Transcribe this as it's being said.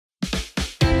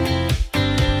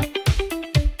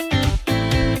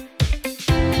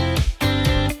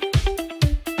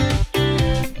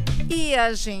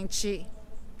a gente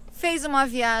fez uma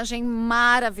viagem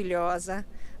maravilhosa.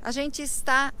 A gente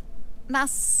está na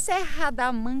Serra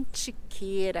da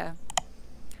Mantiqueira,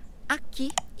 aqui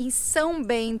em São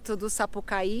Bento do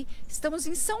Sapucaí. Estamos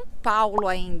em São Paulo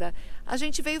ainda. A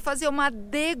gente veio fazer uma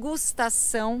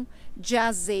degustação de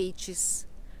azeites.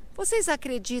 Vocês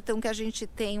acreditam que a gente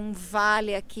tem um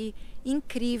vale aqui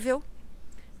incrível,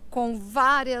 com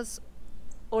várias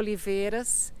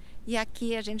oliveiras, e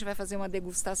aqui a gente vai fazer uma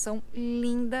degustação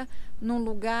linda num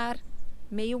lugar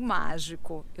meio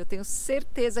mágico. Eu tenho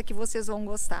certeza que vocês vão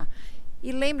gostar.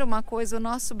 E lembra uma coisa, o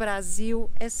nosso Brasil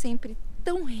é sempre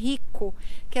tão rico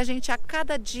que a gente a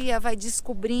cada dia vai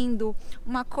descobrindo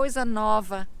uma coisa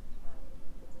nova,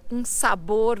 um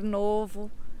sabor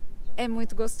novo. É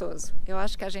muito gostoso. Eu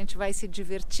acho que a gente vai se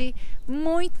divertir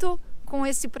muito com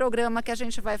esse programa que a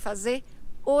gente vai fazer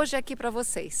hoje aqui para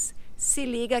vocês. Se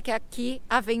liga que aqui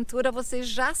a aventura vocês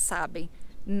já sabem,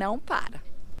 não para.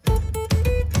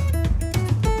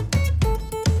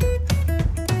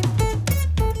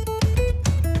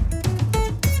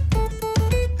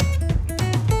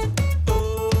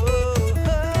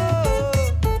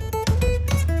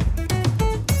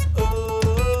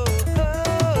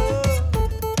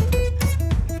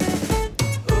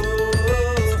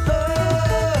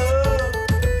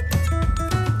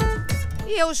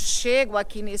 Eu chego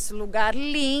aqui nesse lugar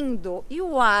lindo e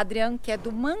o Adrian, que é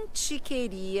do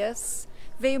Mantiquerias,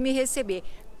 veio me receber.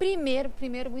 Primeiro,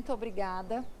 muito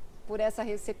obrigada por essa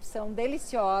recepção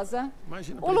deliciosa.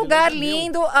 Imagina, o lugar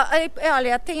lindo,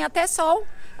 olha, tem até sol.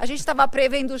 A gente estava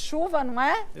prevendo chuva, não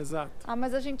é? Exato.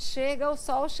 Mas a gente chega, o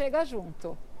sol chega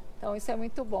junto. Então isso é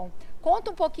muito bom.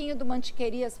 Conta um pouquinho do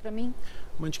Mantiquerias para mim.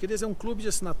 Mantiquerias é um clube de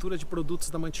assinatura de produtos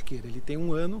da Mantiqueira. Ele tem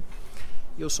 1 ano.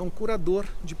 Eu sou um curador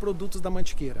de produtos da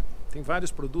Mantiqueira. Tem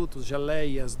vários produtos,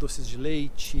 geleias, doces de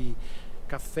leite,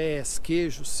 cafés,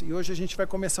 queijos. E hoje a gente vai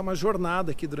começar uma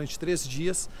jornada aqui durante 3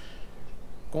 dias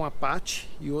com a Paty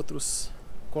e outros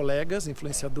colegas,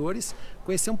 influenciadores,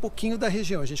 conhecer um pouquinho da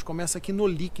região. A gente começa aqui no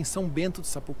Oliq, em São Bento do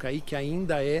Sapucaí, que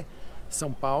ainda é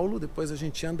São Paulo. Depois a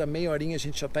gente anda meia horinha, a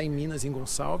gente já está em Minas, em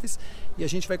Gonçalves. E a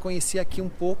gente vai conhecer aqui um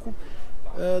pouco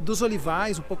dos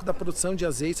olivais, um pouco da produção de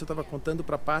azeites. Eu estava contando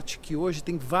para a Paty que hoje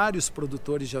tem vários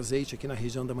produtores de azeite aqui na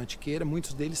região da Mantiqueira,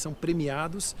 muitos deles são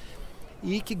premiados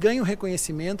e que ganham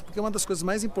reconhecimento, porque uma das coisas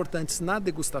mais importantes na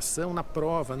degustação, na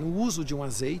prova, no uso de um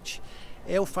azeite,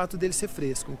 é o fato dele ser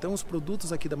fresco. Então os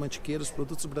produtos aqui da Mantiqueira, os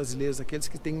produtos brasileiros, aqueles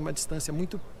que têm uma distância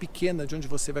muito pequena de onde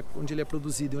ele é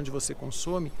produzido e onde você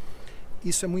consome,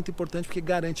 isso é muito importante porque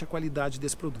garante a qualidade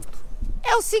desse produto.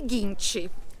 É o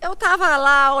seguinte, eu tava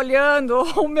lá olhando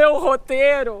o meu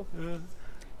roteiro,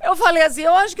 eu falei assim,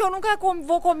 eu acho que eu nunca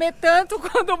vou comer tanto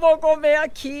quando vou comer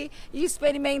aqui e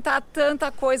experimentar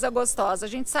tanta coisa gostosa. A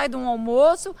gente sai de um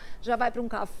almoço, já vai para um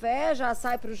café, já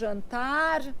sai para o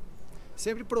jantar.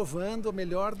 Sempre provando o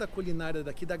melhor da culinária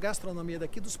daqui, da gastronomia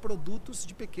daqui, dos produtos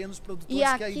de pequenos produtores, e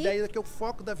aqui, que é a ideia, que é o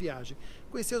foco da viagem.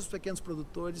 Conhecer os pequenos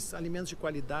produtores, alimentos de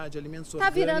qualidade, alimentos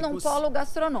orgânicos. Tá virando um polo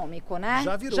gastronômico, né?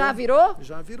 Já virou. Já virou?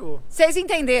 Já virou. Vocês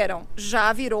entenderam?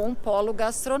 Já virou um polo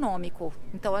gastronômico.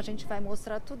 Então a gente vai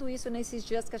mostrar tudo isso nesses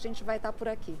dias que a gente vai estar por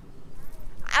aqui.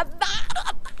 Adoro!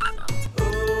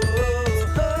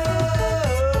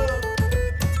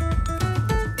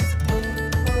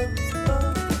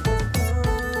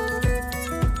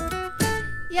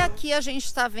 E aqui a gente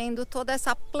está vendo toda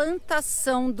essa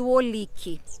plantação do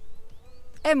Oliq.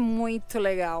 É muito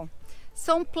legal.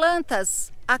 São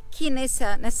plantas aqui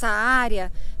nessa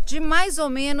área de mais ou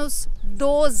menos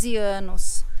 12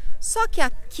 anos. Só que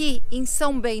aqui em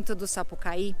São Bento do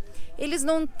Sapucaí, eles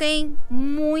não têm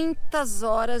muitas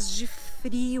horas de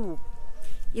frio.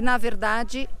 E na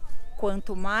verdade,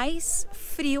 quanto mais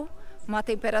frio, uma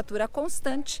temperatura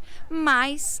constante,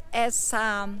 mais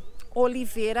essa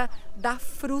oliveira dá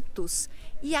frutos.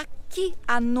 E aqui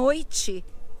à noite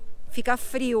fica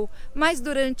frio, mas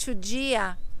durante o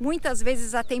dia muitas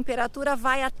vezes a temperatura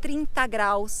vai a 30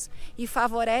 graus e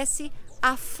favorece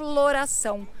a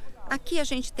floração. Aqui a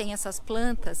gente tem essas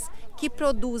plantas que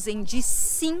produzem de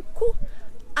 5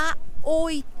 a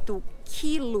 8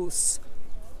 quilos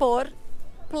por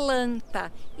planta.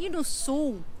 E no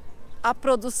sul a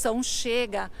produção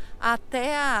chega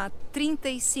até a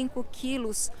 35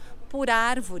 quilos por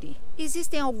árvore.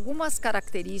 Existem algumas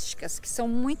características que são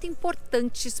muito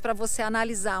importantes para você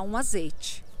analisar um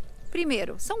azeite.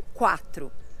 Primeiro, são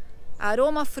 4: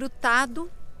 aroma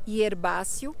frutado e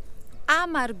herbáceo,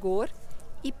 amargor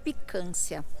e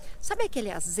picância. Sabe aquele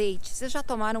azeite? Vocês já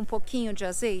tomaram um pouquinho de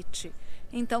azeite?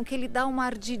 Então que ele dá uma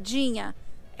ardidinha.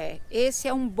 Esse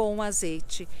é um bom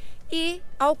azeite. E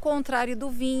ao contrário do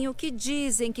vinho, que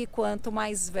dizem que quanto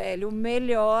mais velho,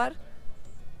 melhor,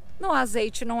 no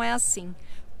azeite não é assim.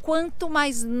 Quanto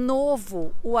mais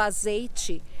novo o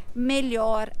azeite,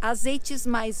 melhor. Azeites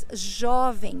mais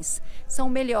jovens são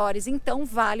melhores. Então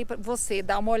vale para você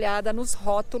dar uma olhada nos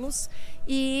rótulos,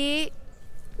 e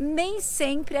nem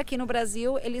sempre aqui no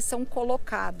Brasil eles são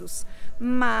colocados,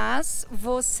 mas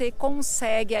você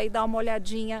consegue aí dar uma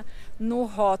olhadinha no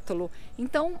rótulo.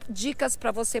 Então, dicas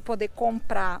para você poder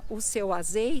comprar o seu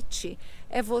azeite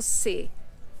é você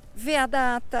ver a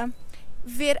data,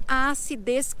 ver a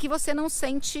acidez que você não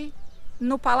sente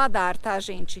no paladar, tá,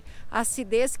 gente? A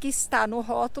acidez que está no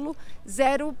rótulo,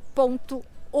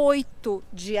 0,8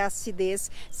 de acidez.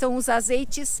 São os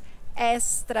azeites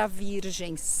extra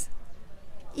virgens.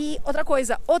 E outra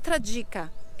coisa, outra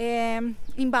dica,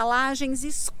 embalagens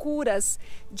escuras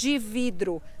de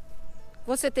vidro.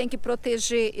 Você tem que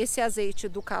proteger esse azeite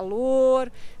do calor,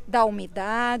 da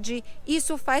umidade.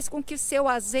 Isso faz com que o seu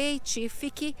azeite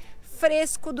fique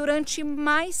fresco durante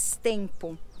mais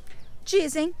tempo.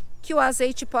 Dizem que o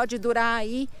azeite pode durar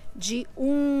aí de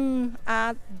 1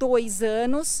 a 2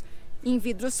 anos em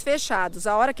vidros fechados.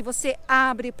 A hora que você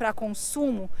abre para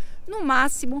consumo, no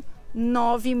máximo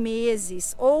 9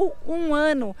 meses ou 1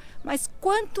 ano, mas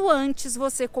quanto antes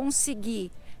você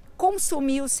conseguir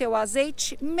consumir o seu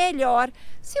azeite, melhor.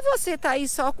 Se você está aí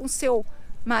só com seu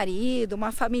marido,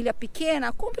 uma família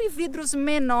pequena, compre vidros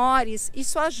menores.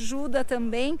 Isso ajuda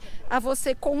também a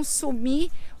você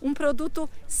consumir um produto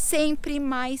sempre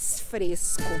mais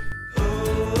fresco.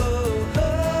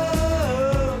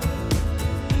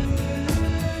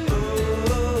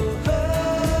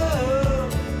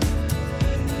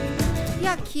 E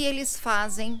aqui eles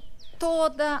fazem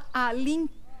toda a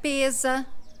limpeza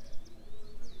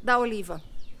da oliva.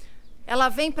 Ela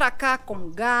vem para cá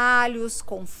com galhos,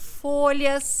 com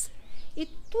folhas, e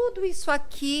tudo isso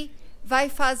aqui vai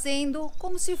fazendo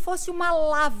como se fosse uma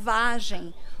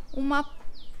lavagem, uma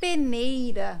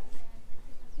peneira.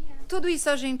 Tudo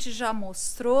isso a gente já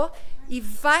mostrou e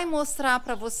vai mostrar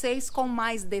para vocês com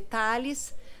mais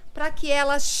detalhes, para que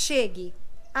ela chegue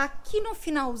aqui no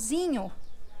finalzinho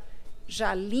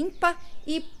já limpa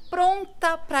e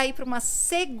pronta para ir para uma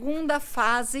segunda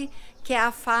fase, que é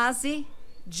a fase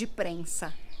de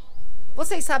prensa.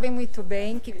 Vocês sabem muito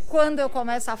bem que quando eu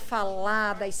começo a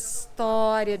falar da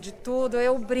história de tudo,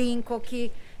 eu brinco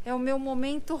que é o meu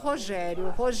momento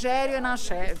Rogério é na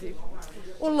cheve,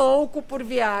 o louco por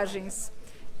viagens.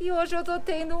 E hoje eu tô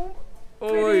tendo um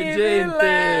Oi,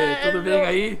 gente! Tudo bem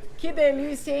aí? Que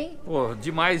delícia, hein? Pô,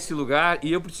 demais esse lugar.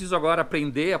 E eu preciso agora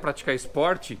aprender a praticar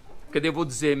esporte, porque daí eu vou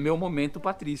dizer meu momento,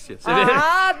 Patrícia. Você vê?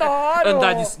 Adoro!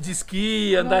 Andar de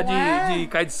esqui, andar de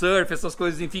kitesurf, essas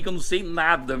coisas, enfim, que eu não sei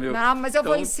nada, meu. Não, mas eu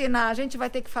então, vou ensinar. A gente vai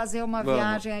ter que fazer uma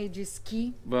viagem aí de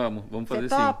esqui. Vamos fazer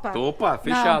Você topa? sim. Opa,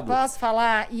 fechado. Não, posso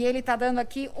falar? E ele tá dando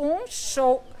aqui um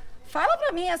show. Fala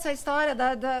pra mim essa história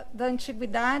da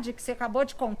antiguidade que você acabou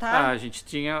de contar. A gente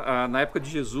tinha, na época de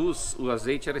Jesus, o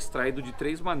azeite era extraído de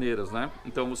 3 maneiras, né?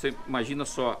 Então você imagina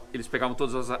só, eles pegavam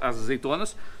todas as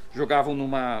azeitonas, jogavam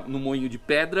num moinho de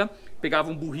pedra,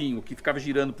 pegavam um burrinho que ficava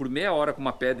girando por meia hora com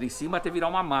uma pedra em cima até virar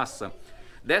uma massa.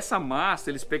 Dessa massa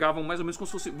eles pegavam mais ou menos como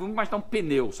se fosse, vamos imaginar um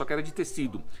pneu, só que era de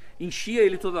tecido. Enchia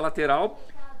ele toda a lateral,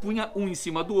 punha um em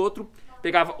cima do outro,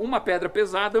 pegava uma pedra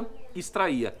pesada e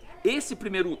extraía. Esse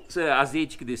primeiro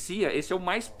azeite que descia, esse é o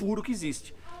mais puro que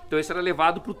existe. Então esse era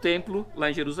levado para o templo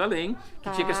lá em Jerusalém, que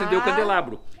tinha que acender o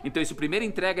candelabro. Então essa primeira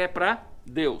entrega é para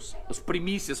Deus, as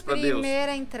primícias para Deus.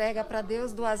 Primeira entrega para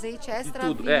Deus do azeite extra de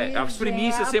tudo. virgem. As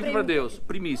primícias sempre para Deus,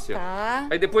 primícia. Tá.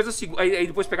 Aí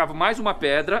depois pegava mais uma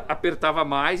pedra, apertava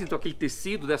mais, então aquele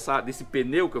tecido desse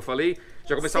pneu que eu falei,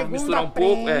 já começava a misturar um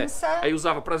pouco. Aí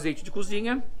usava para azeite de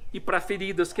cozinha e para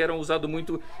feridas, que eram usados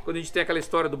muito quando a gente tem aquela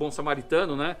história do bom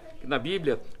samaritano, né? Na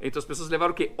Bíblia, então as pessoas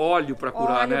levaram o quê? Óleo para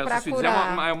curar, né?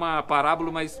 É uma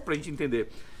parábola, mas pra gente entender.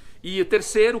 E o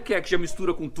terceiro, que já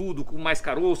mistura com tudo, com mais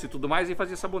caroço e tudo mais, e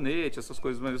fazia sabonete, essas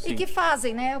coisas mais assim. E que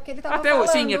fazem, né? O que ele tava falando.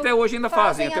 Sim, até hoje ainda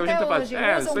fazem. Até hoje ainda fazem.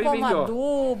 Usam como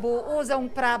adubo, usam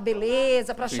pra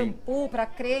beleza, pra shampoo, pra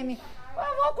creme.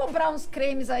 Vamos comprar uns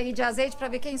cremes aí de azeite pra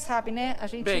ver, quem sabe, né? A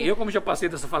gente... Bem, eu como já passei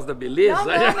dessa fase da beleza...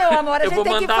 Não, meu amor, a gente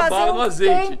tem que fazer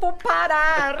um tempo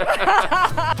parar.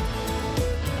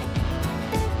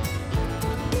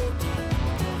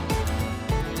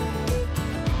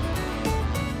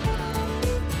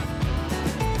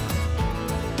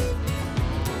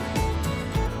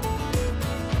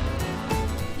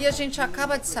 E a gente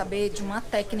acaba de saber de uma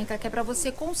técnica que é para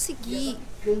você conseguir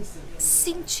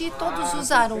sentir todos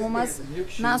os aromas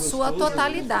na sua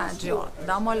totalidade. Ó,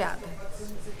 dá uma olhada.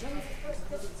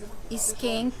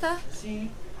 Esquenta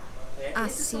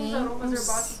assim,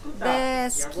 uns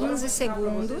 10, 15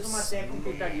 segundos. Uma técnica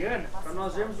italiana para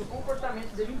nós vermos o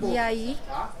comportamento dele em boca. E aí?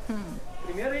 Tá?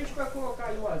 Primeiro a gente vai colocar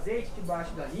aí o azeite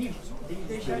debaixo da língua e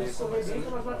deixar ele escorrer bem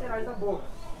pelas laterais da boca.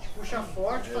 A gente puxa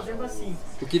forte fazendo assim.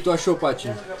 O que tu achou, Paty?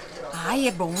 Ai,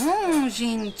 é bom,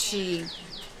 gente.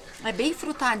 É bem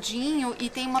frutadinho e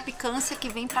tem uma picância que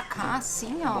vem pra cá,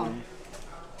 assim, ó.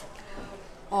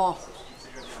 Ó.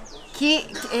 Que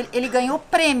ele ganhou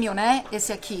prêmio, né?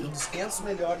 Esse aqui. Um dos 500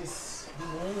 melhores do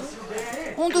mundo.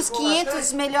 Um dos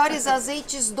 500 melhores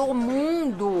azeites do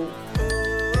mundo.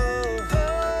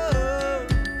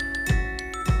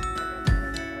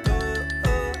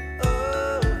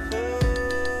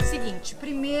 Seguinte,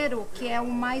 primeiro, que é o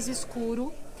mais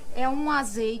escuro, é um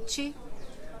azeite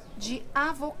de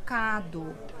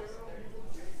avocado.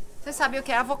 Você sabe o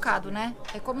que é avocado, né?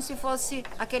 É como se fosse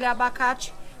aquele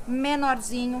abacate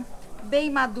menorzinho, bem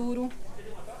maduro.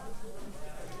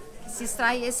 Se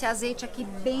extrai esse azeite aqui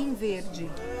bem verde.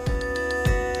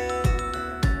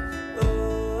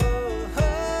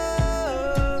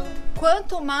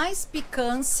 Quanto mais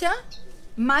picância,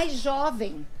 mais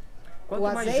jovem.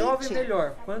 Quanto mais jovem,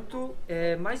 melhor. Quanto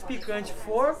mais picante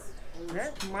for,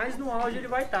 né, mais no auge ele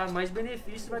vai estar, mais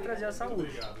benefícios vai trazer à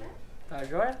saúde. Tá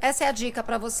joia? Essa é a dica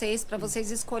para vocês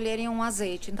escolherem um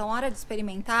azeite. Então, na hora de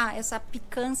experimentar, essa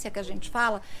picância que a gente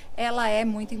fala, ela é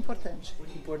muito importante.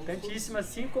 Importantíssima,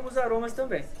 assim como os aromas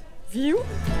também. Viu?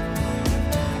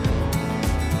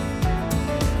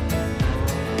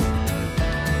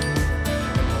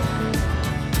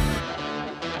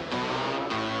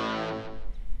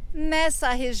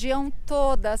 Nessa região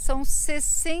toda, são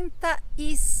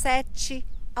 67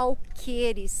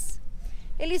 alqueires.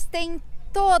 Eles têm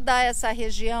toda essa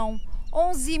região,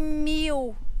 11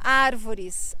 mil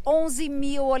árvores, 11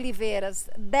 mil oliveiras,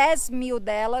 10 mil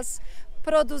delas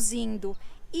produzindo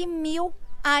e 1.000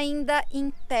 ainda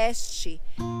em teste.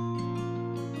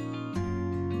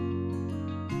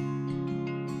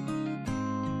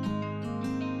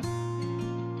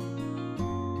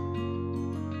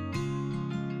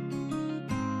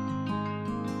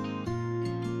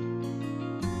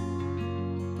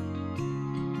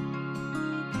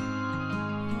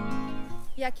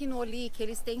 E aqui no Oliq,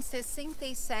 eles têm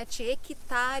 67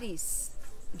 hectares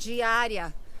de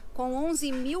área, com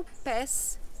 11 mil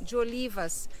pés de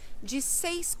olivas de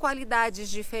 6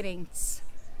 qualidades diferentes.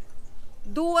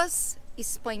 2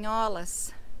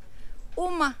 espanholas,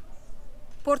 uma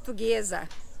portuguesa,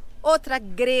 outra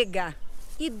grega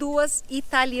e 2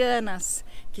 italianas,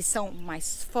 que são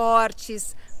mais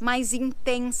fortes, mais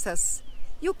intensas.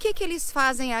 E o que eles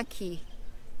fazem aqui?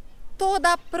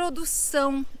 Toda a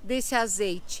produção desse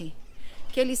azeite,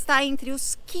 que ele está entre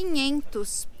os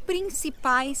 500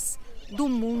 principais do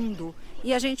mundo.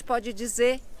 E a gente pode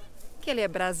dizer que ele é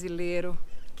brasileiro.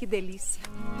 Que delícia!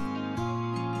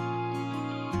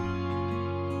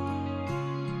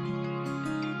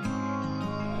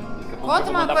 Conta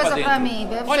uma coisa pra mim.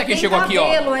 Olha quem chegou aqui,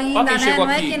 ó. Ainda, Olha quem chegou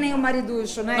não aqui. É que nem o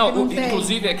mariducho, né? Não, que não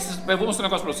inclusive, eu vou mostrar um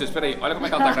negócio pra vocês. Peraí, olha como é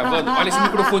que ela tá gravando. Olha esse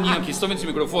microfoninho aqui. Vocês estão vendo esse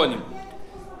microfone?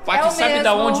 Paty, sabe mesmo.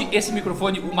 da onde esse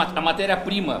microfone, a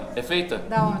matéria-prima é feita?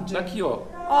 Da onde? Daqui, ó.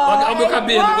 Olha o meu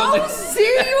cabelo.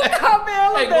 Igualzinho o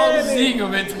cabelo É igualzinho,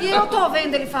 dele. velho. E eu tô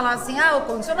vendo ele falar assim, o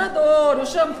condicionador, o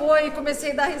shampoo, e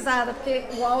comecei a dar risada, porque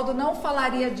o Aldo não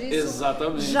falaria disso.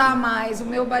 Exatamente. Jamais. O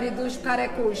meu mariducho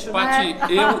carecucho, Paty, né?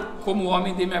 eu, como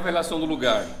homem, dei minha avaliação do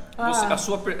lugar. A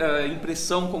sua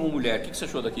impressão como mulher, o que você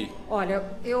achou daqui? Olha,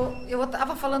 eu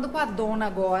tava falando com a dona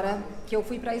agora, que eu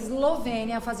fui pra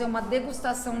Eslovênia fazer uma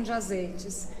degustação de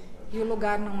azeites. E o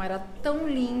lugar não era tão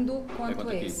lindo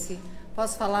quanto esse.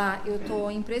 Posso falar, eu tô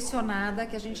impressionada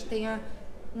que a gente tenha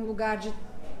um lugar de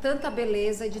tanta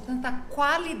beleza e de tanta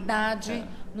qualidade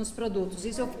nos produtos.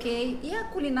 Isso eu fiquei... E a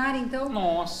culinária, então?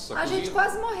 Nossa, a gente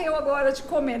quase morreu agora de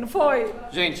comer, não foi?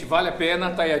 Gente, vale a pena,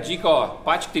 tá aí a dica, ó.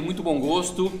 Paty, que tem muito bom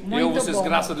gosto. Vocês, bom.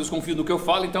 Graças a Deus, confio no que eu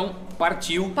falo, então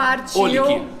partiu. Partiu.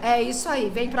 Oliq. É isso aí,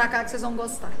 vem pra cá que vocês vão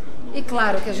gostar. E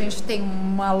claro que a gente tem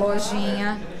uma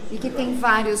lojinha e que tem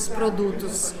vários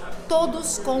produtos,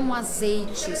 todos com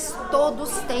azeites, todos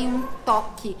têm um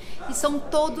toque e são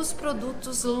todos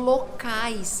produtos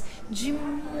locais, de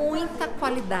muita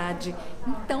qualidade.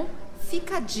 Então,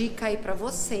 fica a dica aí para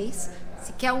vocês,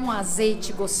 se quer um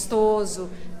azeite gostoso,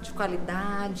 de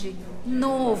qualidade,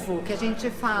 novo, que a gente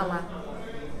fala,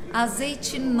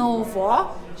 azeite novo,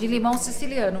 ó, de limão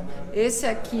siciliano. Esse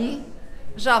aqui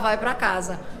já vai para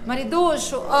casa.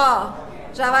 Mariducho, ó,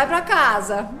 já vai para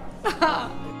casa.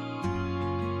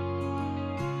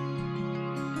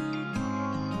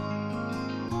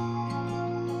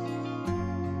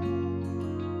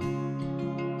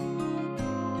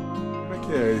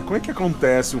 Como é que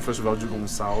acontece um festival de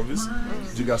Gonçalves,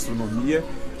 de gastronomia?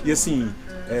 E assim,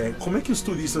 como é que os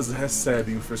turistas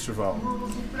recebem o festival?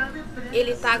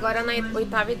 Ele está agora na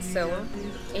 8ª edição.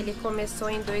 Ele começou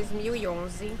em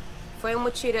 2011. Foi um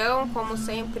mutirão, como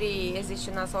sempre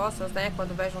existe nas roças, né?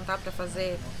 Quando vai juntar para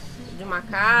fazer de uma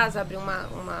casa, abrir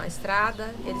uma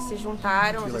estrada. Eles se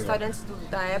juntaram, os restaurantes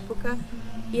da época,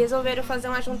 e resolveram fazer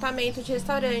um ajuntamento de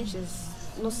restaurantes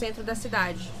no centro da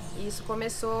cidade. E isso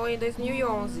começou em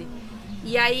 2011.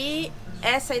 E aí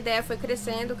essa ideia foi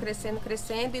crescendo,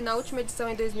 e na última edição,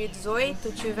 em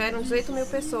 2018, tiveram 18 mil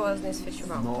pessoas nesse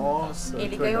festival. Nossa!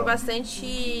 Ele ganhou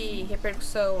bastante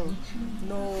repercussão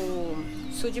no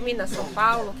sul de Minas, São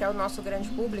Paulo, que é o nosso grande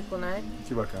público, né?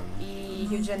 Que bacana. E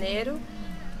Rio de Janeiro.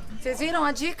 Vocês viram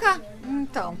a dica?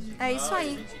 Então, é isso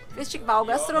aí. Festival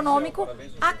gastronômico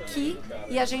aqui.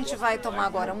 E a gente vai tomar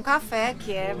agora um café,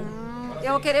 que é...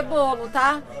 Eu vou querer bolo,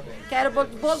 tá? Quero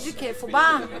bolo de quê?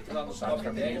 Fubá?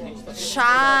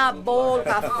 Chá, bolo,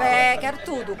 café, quero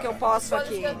tudo que eu posso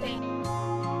aqui.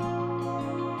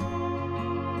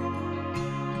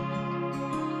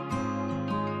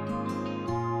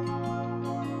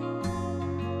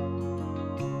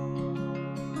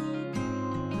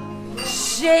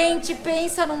 Gente,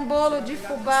 pensa num bolo de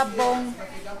fubá bom.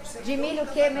 De milho o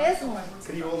que mesmo?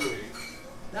 Crioulo.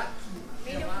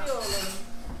 Milho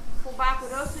crioulo. Fubá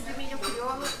grosso de milho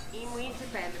crioulo e moinho de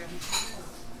pedra.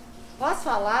 Posso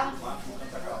falar?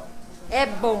 É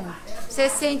bom. Você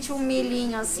sente um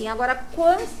milhinho assim. Agora,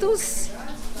 quantos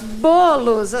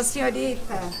bolos a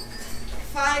senhorita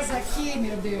faz aqui,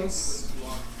 meu Deus?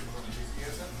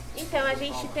 Então, a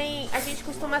gente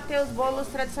costuma ter os bolos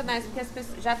tradicionais, porque as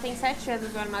pessoas, já tem 7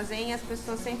 anos no armazém e as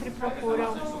pessoas sempre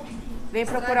vêm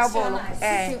procurar o bolo.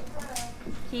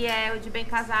 Que é o de bem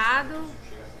casado,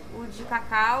 o de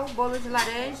cacau, bolo de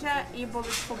laranja e bolo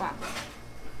de fubá.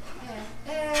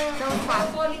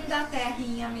 O bolinho da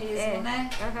terrinha mesmo, né?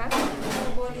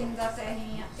 O bolinho da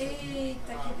terrinha.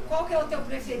 Eita, qual que é o teu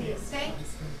preferido? Tem?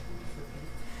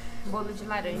 Bolo de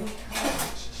laranja.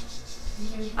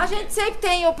 A gente sempre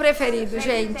tem o preferido,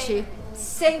 gente.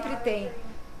 Sempre tem.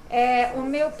 O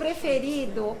meu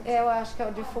preferido, eu acho que é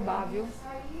o de fubá, viu?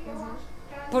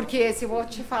 Porque esse, vou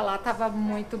te falar, tava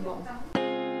muito bom.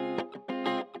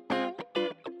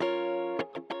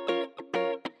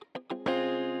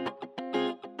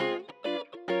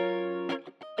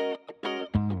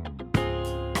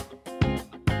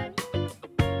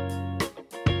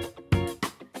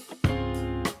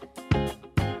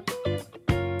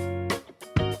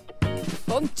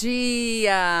 Bom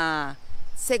dia!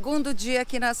 Segundo dia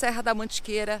aqui na Serra da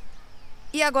Mantiqueira.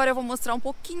 E agora eu vou mostrar um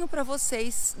pouquinho para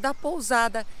vocês da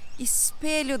pousada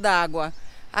Espelho d'Água.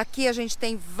 Aqui a gente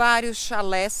tem vários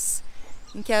chalés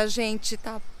em que a gente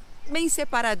tá bem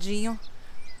separadinho,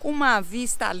 com uma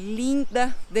vista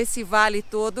linda desse vale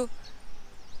todo,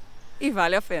 e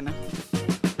vale a pena.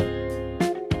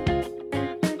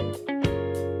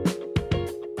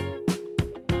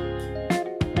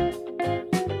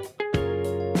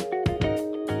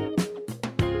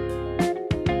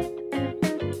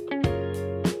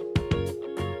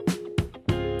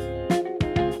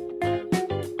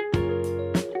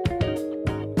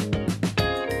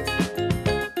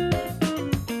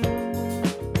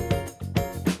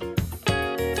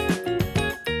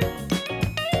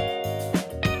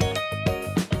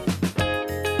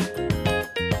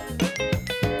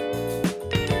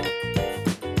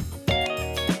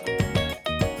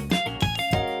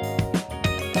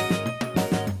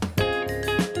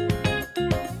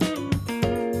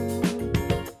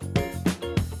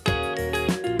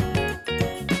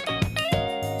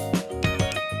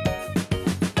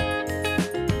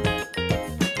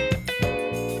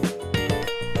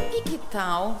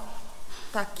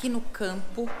 Tá aqui no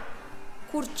campo,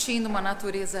 curtindo uma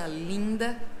natureza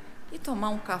linda e tomar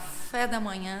um café da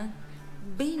manhã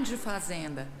bem de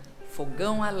fazenda,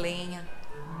 fogão a lenha,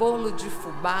 bolo de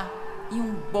fubá e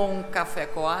um bom café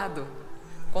coado.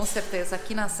 Com certeza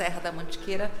aqui na Serra da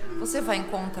Mantiqueira você vai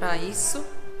encontrar isso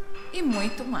e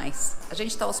muito mais. A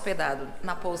gente está hospedado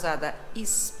na pousada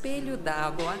Espelho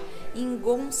d'Água, em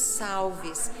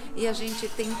Gonçalves, e a gente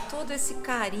tem todo esse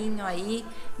carinho aí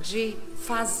de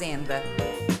fazenda.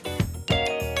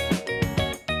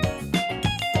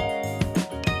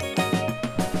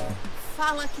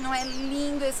 Fala que não é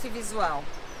lindo esse visual.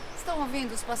 Estão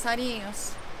ouvindo os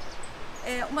passarinhos?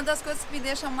 Uma das coisas que me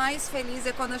deixa mais feliz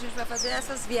é quando a gente vai fazer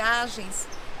essas viagens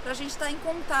para a gente estar em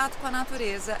contato com a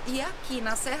natureza. E aqui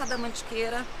na Serra da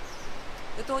Mantiqueira,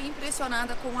 eu estou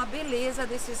impressionada com a beleza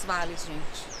desses vales,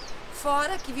 gente.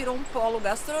 Fora que virou um polo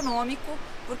gastronômico,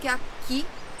 porque aqui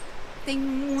tem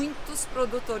muitos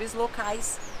produtores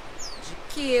locais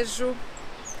de queijo,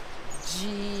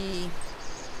 de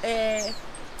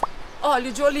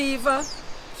óleo de oliva,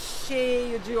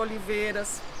 cheio de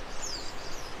oliveiras.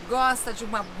 Gosta de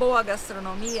uma boa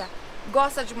gastronomia?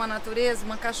 Gosta de uma natureza,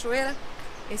 uma cachoeira?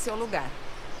 Esse é o lugar.